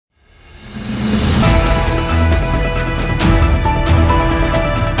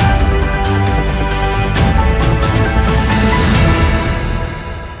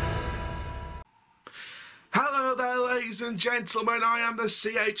gentlemen, I am the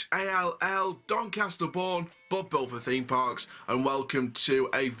CHALL Doncaster born, but built for theme parks, and welcome to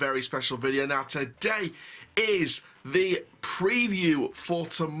a very special video. Now today is the preview for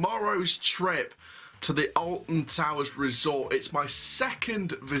tomorrow's trip to the Alton Towers Resort. It's my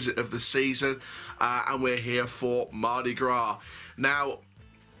second visit of the season, and we're here for Mardi Gras. Now,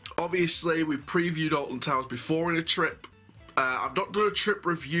 obviously, we previewed Alton Towers before in a trip. I've not done a trip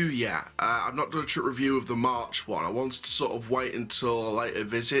review yet. I've not done a trip review of the March one. I wanted to sort of wait until a later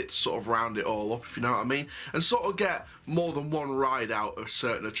visit, sort of round it all up, if you know what I mean, and sort of get more than one ride out of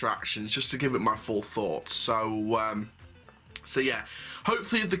certain attractions, just to give it my full thoughts. So yeah,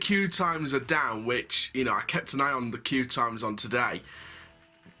 hopefully if the queue times are down, which, you know, I kept an eye on the queue times on today.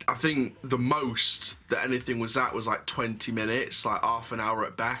 I think the most that anything was at was like 20 minutes, like half an hour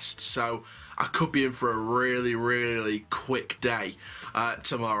at best. So I could be in for a really, really quick day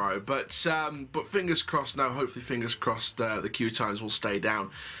tomorrow. But fingers crossed. No, hopefully fingers crossed. The queue times will stay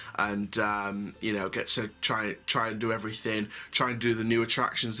down, and you know, get to try and do everything. Try and do the new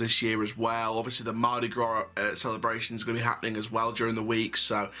attractions this year as well. Obviously, the Mardi Gras celebration is going to be happening as well during the week.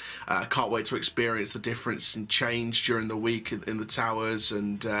 So I can't wait to experience the difference and change during the week in the towers.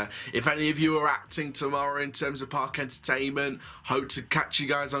 And if any of you are acting tomorrow in terms of park entertainment, hope to catch you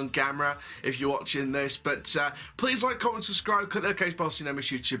guys on camera if you're watching this. But please like, comment, subscribe, click the notification bell so you never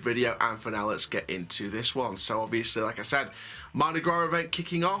miss a YouTube video. And for now, let's get into this one. So obviously, like I said, Mardi Gras event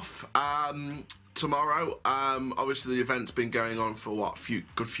kicking off tomorrow. Obviously, the event's been going on for what,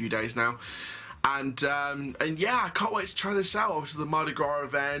 good few days now. And yeah, I can't wait to try this out. Obviously, the Mardi Gras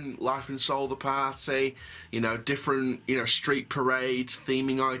event, Life and Soul, the party, you know, different, you know, street parades,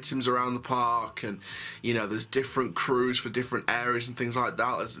 theming items around the park, and, you know, there's different crews for different areas and things like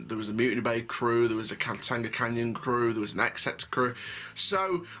that. There was a Mutiny Bay crew, there was a Katanga Canyon crew, there was an X-Sector crew.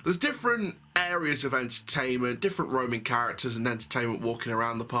 So there's different areas of entertainment, different roaming characters and entertainment walking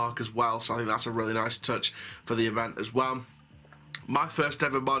around the park as well. So I think that's a really nice touch for the event as well. My first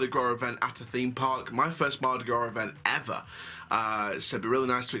ever Mardi Gras event at a theme park, my first Mardi Gras event ever. So it'd be really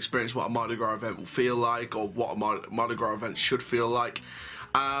nice to experience what a Mardi Gras event will feel like, or what a Mardi Gras event should feel like.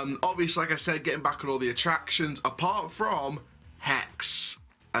 Obviously, like I said, getting back on all the attractions, apart from Hex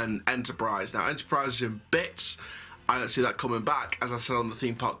and Enterprise. Now, Enterprise is in bits. I don't see that coming back, as I said on the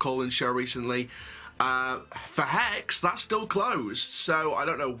Theme Park Call-In show recently. For Hex, that's still closed, so I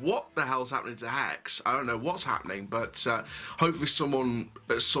don't know what the hell's happening to Hex. I don't know what's happening, but hopefully someone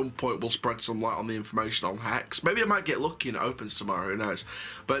at some point will spread some light on the information on Hex. Maybe I might get lucky and it opens tomorrow, who knows.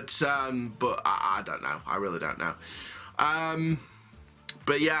 But I don't know. I really don't know.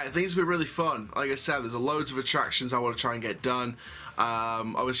 But yeah, I think it's been really fun. Like I said, there's loads of attractions I want to try and get done.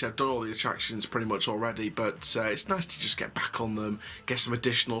 Obviously, I've done all the attractions pretty much already, but it's nice to just get back on them, get some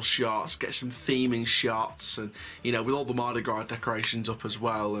additional shots, get some theming shots, and, you know, with all the Mardi Gras decorations up as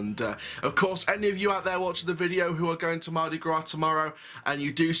well. And of course, any of you out there watching the video who are going to Mardi Gras tomorrow, and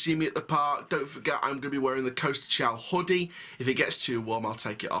you do see me at the park, don't forget I'm going to be wearing the Coast to Chal hoodie. If it gets too warm, I'll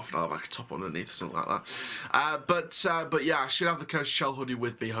take it off and I'll have like a top underneath or something like that. But yeah, I should have the Coast to Chal hoodie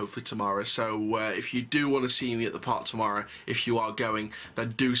with me hopefully tomorrow. So if you do want to see me at the park tomorrow, if you are going,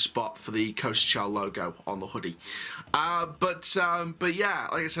 then do spot for the Coast to Chal logo on the hoodie. But yeah,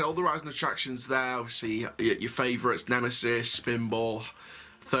 like I said, all the rides and attractions there. Obviously, your favourites: Nemesis, Spinball,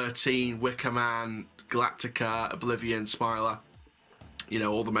 13, Wicker Man, Galactica, Oblivion, Smiler. You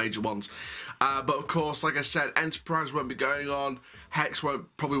know, all the major ones. But of course, like I said, Enterprise won't be going on. Hex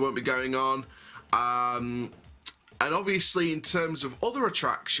probably won't be going on. And obviously, in terms of other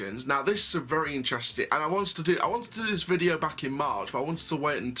attractions, now this is a very interesting, and I wanted to do this video back in March, but I wanted to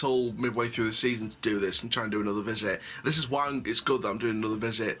wait until midway through the season to do this and try and do another visit. This is why it's good that I'm doing another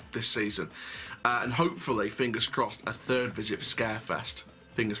visit this season, and hopefully, fingers crossed, a third visit for Scarefest.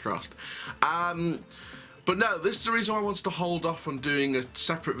 Fingers crossed. But no, this is the reason why I wanted to hold off on doing a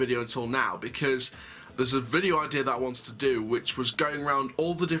separate video until now, because there's a video idea that I wanted to do, which was going around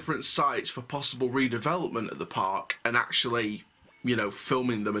all the different sites for possible redevelopment at the park and actually, you know,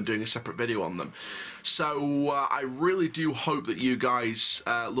 filming them and doing a separate video on them. So I really do hope that you guys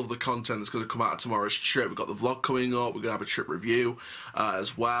love the content that's going to come out of tomorrow's trip. We've got the vlog coming up. We're going to have a trip review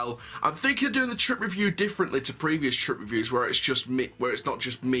as well. I'm thinking of doing the trip review differently to previous trip reviews, where it's just me, where it's not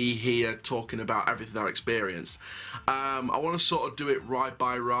just me here talking about everything I've experienced. I want to sort of do it ride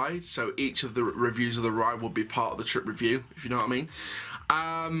by ride, so each of the reviews of the ride will be part of the trip review, if you know what I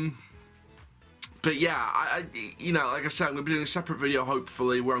mean. But yeah, you know, like I said, I'm going to be doing a separate video,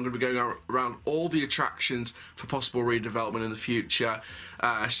 hopefully, where I'm going to be going around all the attractions for possible redevelopment in the future.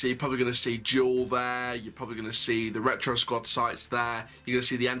 So you're probably going to see Jewel there, you're probably going to see the Retro Squad sites there, you're going to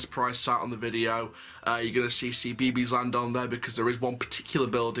see the Enterprise site on the video, you're going to see CBeebies Land on there, because there is one particular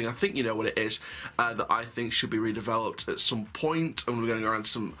building, I think you know what it is, that I think should be redeveloped at some point. I'm going to be going around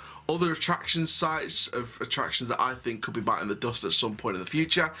some other attraction sites of attractions that I think could be biting the dust at some point in the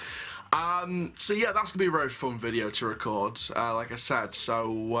future. So yeah, that's going to be a very fun video to record, like I said.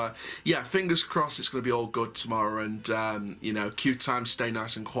 So yeah, fingers crossed it's going to be all good tomorrow, and you know, queue time stay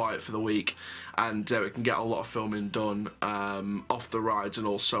nice and quiet for the week, and we can get a lot of filming done off the rides and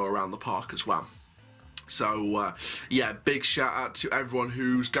also around the park as well. So, yeah, big shout out to everyone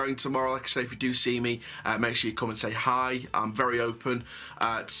who's going tomorrow. Like I say, if you do see me, make sure you come and say hi. I'm very open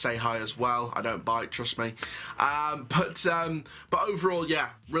to say hi as well. I don't bite, trust me. But overall, yeah,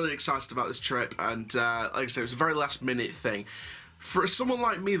 really excited about this trip. And like I say, it was a very last minute thing. For someone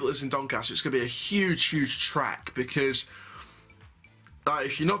like me that lives in Doncaster, it's going to be a huge, huge trek, because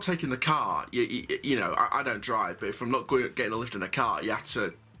if you're not taking the car, you know, I don't drive, but if I'm not getting a lift in a car, you have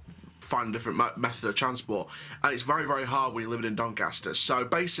to find a different method of transport, and it's very, very hard when you're living in Doncaster. So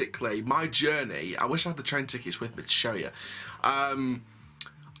basically, my journey, I wish I had the train tickets with me to show you. I'm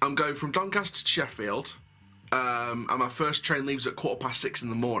going from Doncaster to Sheffield, and my first train leaves at 6:15 in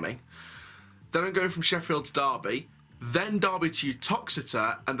the morning. Then I'm going from Sheffield to Derby, then Derby to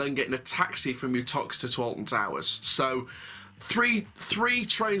Uttoxeter, and then getting a taxi from Uttoxeter to Alton Towers. So three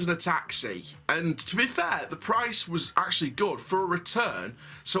trains and a taxi, and to be fair, the price was actually good for a return.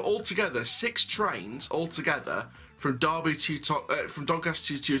 So altogether, 6 trains altogether from Derby to from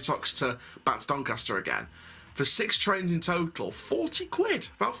Doncaster to Uttoxeter back to Doncaster again. For 6 trains in total, 40 quid,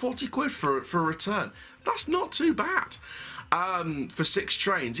 about 40 quid for a return. That's not too bad for 6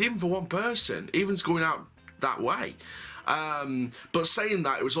 trains, even for one person, even going out that way. But saying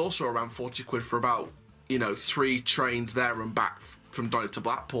that, it was also around 40 quid for about, you know, 3 trains there and back from Donny to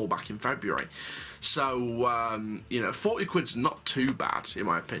Blackpool back in February. So, you know, 40 quid's not too bad, in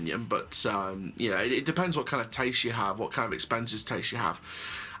my opinion, but, you know, it depends what kind of taste you have, what kind of expenses taste you have.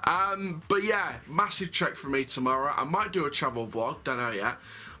 But yeah, massive trek for me tomorrow. I might do a travel vlog, don't know yet,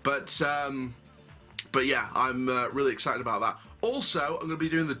 but yeah, I'm really excited about that. Also, I'm going to be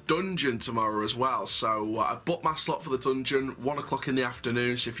doing the dungeon tomorrow as well, so I booked my slot for the dungeon, 1 o'clock in the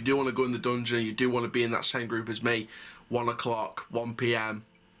afternoon, so if you do want to go in the dungeon, you do want to be in that same group as me, 1 o'clock, 1 PM,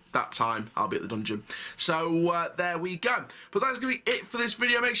 that time, I'll be at the dungeon. So, there we go. But that's going to be it for this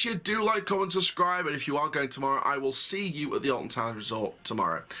video. Make sure you do like, comment, subscribe, and if you are going tomorrow, I will see you at the Alton Towers Resort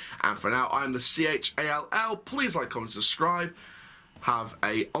tomorrow. And for now, I'm the CHALL. Please like, comment, subscribe. Have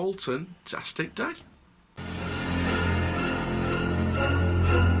a Alton-tastic day.